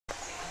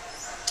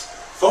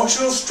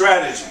Functional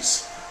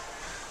strategies.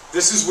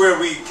 This is where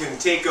we can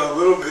take a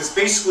little bit, it's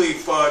basically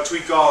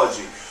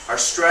tweakology. Our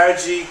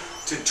strategy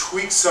to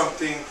tweak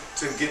something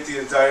to get the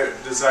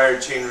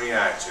desired chain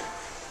reaction.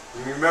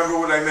 Remember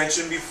what I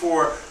mentioned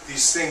before,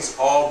 these things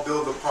all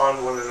build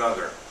upon one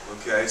another.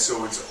 Okay,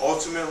 so it's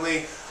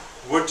ultimately,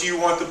 what do you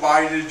want the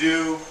body to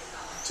do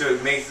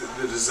to make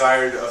the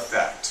desired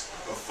effect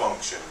of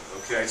function?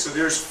 Okay, so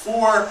there's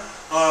four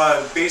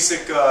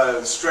basic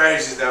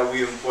strategies that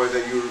we employ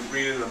that you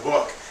read in the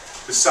book.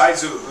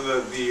 Besides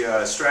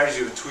the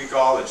strategy of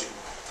tweakology,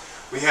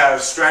 we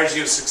have strategy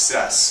of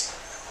success.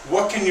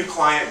 What can your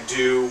client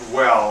do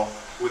well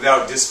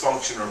without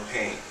dysfunction or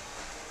pain?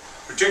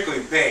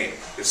 Particularly pain.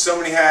 If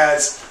somebody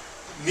has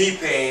knee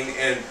pain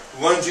and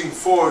lunging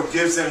forward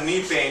gives them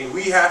knee pain,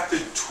 we have to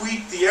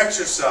tweak the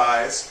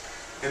exercise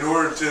in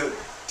order to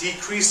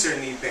decrease their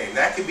knee pain.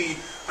 That could be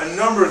a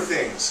number of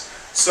things,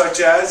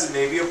 such as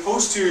maybe a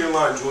posterior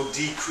lunge will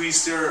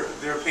decrease their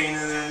pain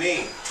in their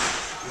knee.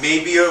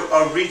 Maybe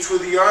a reach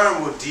with the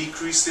arm will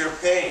decrease their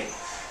pain.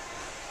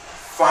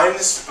 Find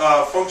this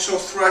functional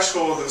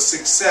threshold of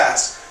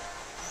success.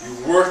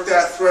 You work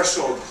that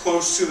threshold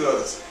close to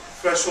the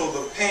threshold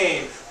of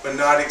pain, but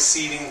not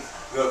exceeding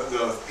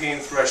the pain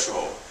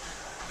threshold.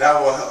 That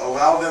will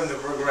allow them to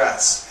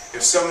progress.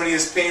 If somebody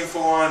is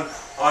painful on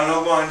a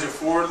lunge, a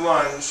forward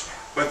lunge,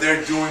 but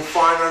they're doing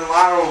fine on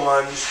lateral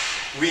lunge,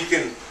 we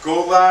can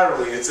go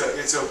laterally.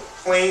 It's a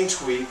plane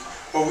tweak,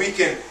 but we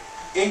can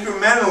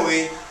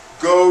incrementally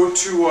go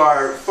to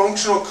our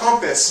functional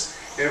compass.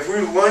 If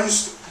we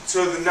lunge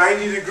to the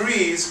 90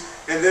 degrees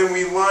and then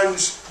we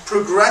lunge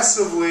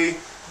progressively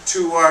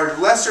to our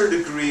lesser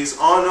degrees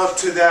on up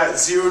to that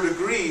 0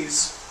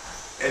 degrees,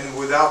 and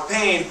without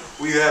pain,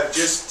 we have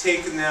just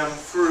taken them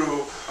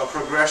through a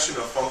progression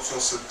of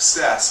functional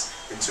success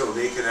until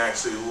they can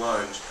actually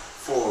lunge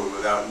forward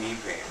without knee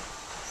pain.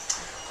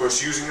 Of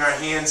course, using our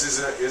hands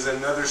is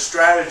another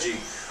strategy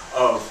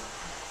of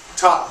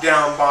top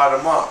down,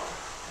 bottom up.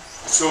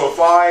 So if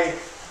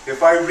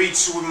I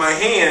reach with my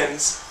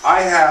hands,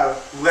 I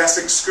have less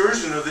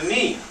excursion of the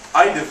knee.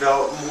 I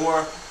develop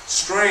more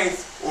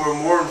strength or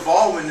more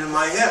involvement in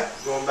my hip,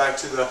 going back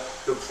to the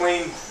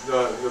plane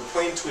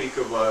tweak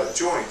of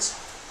joints,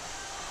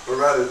 or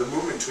rather the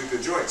movement tweak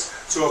of joints.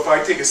 So if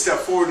I take a step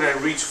forward and I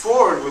reach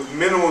forward with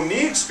minimal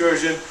knee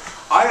excursion,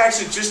 I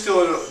actually just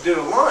did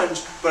a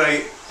lunge, but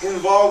I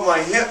involved my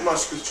hip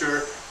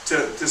musculature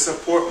to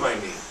support my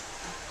knee.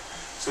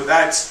 So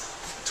that's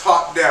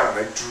top down.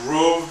 I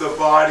drove the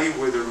body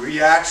with a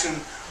reaction,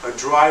 a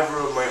driver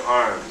of my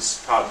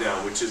arms, top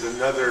down, which is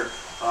another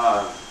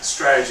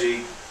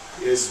strategy,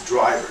 is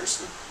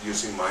drivers,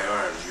 using my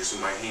arms, using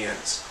my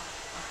hands.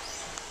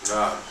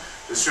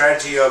 The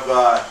strategy of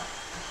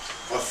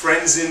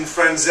friends in,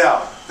 friends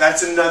out.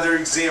 That's another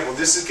example.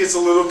 This gets a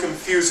little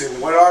confusing.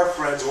 What are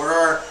friends? What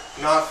are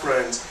not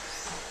friends?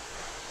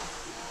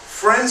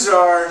 Friends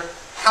are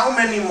how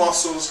many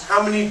muscles,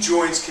 how many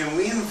joints can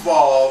we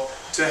involve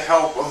to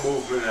help a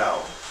movement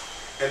out,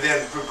 and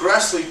then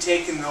progressively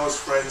taking those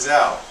friends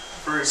out.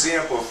 For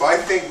example, if I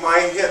think my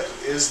hip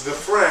is the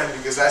friend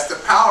because that's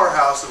the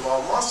powerhouse of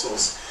all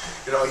muscles,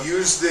 and I'll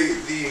use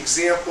the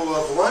example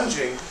of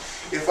lunging.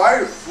 If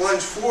I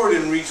lunge forward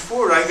and reach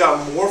forward, I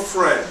got more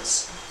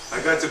friends. I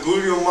got the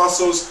gluteal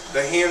muscles,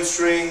 the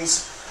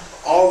hamstrings,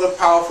 all the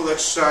powerful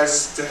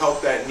exercises to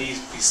help that knee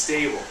be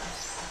stable.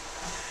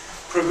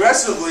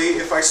 Progressively,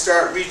 if I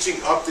start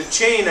reaching up the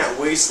chain at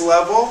waist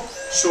level,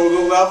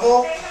 shoulder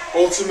level,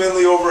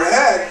 ultimately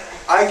overhead,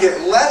 I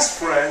get less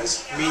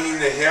friends, meaning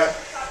the hip,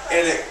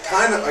 and it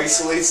kind of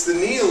isolates the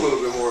knee a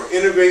little bit more.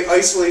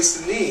 Isolates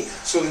the knee.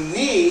 So the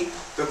knee,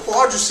 the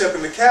quadricep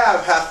and the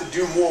calf have to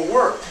do more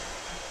work.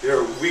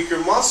 They're weaker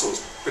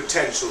muscles,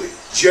 potentially.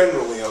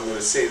 Generally, I'm going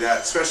to say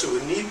that, especially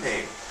with knee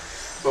pain.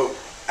 But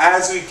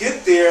as we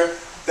get there,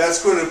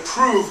 that's going to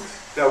prove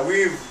that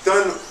we've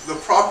done the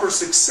proper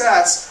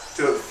success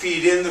to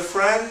feed in the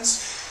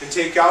friends and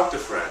take out the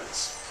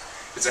friends.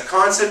 It's a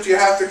concept you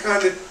have to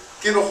kind of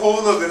get a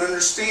hold of and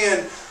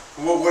understand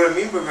what I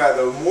mean by that.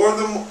 The more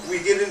we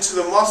get into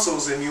the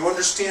muscles and you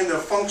understand the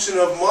function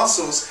of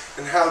muscles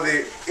and how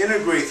they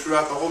integrate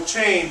throughout the whole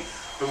chain,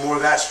 the more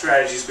that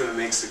strategy is going to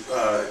make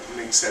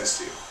sense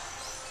to you.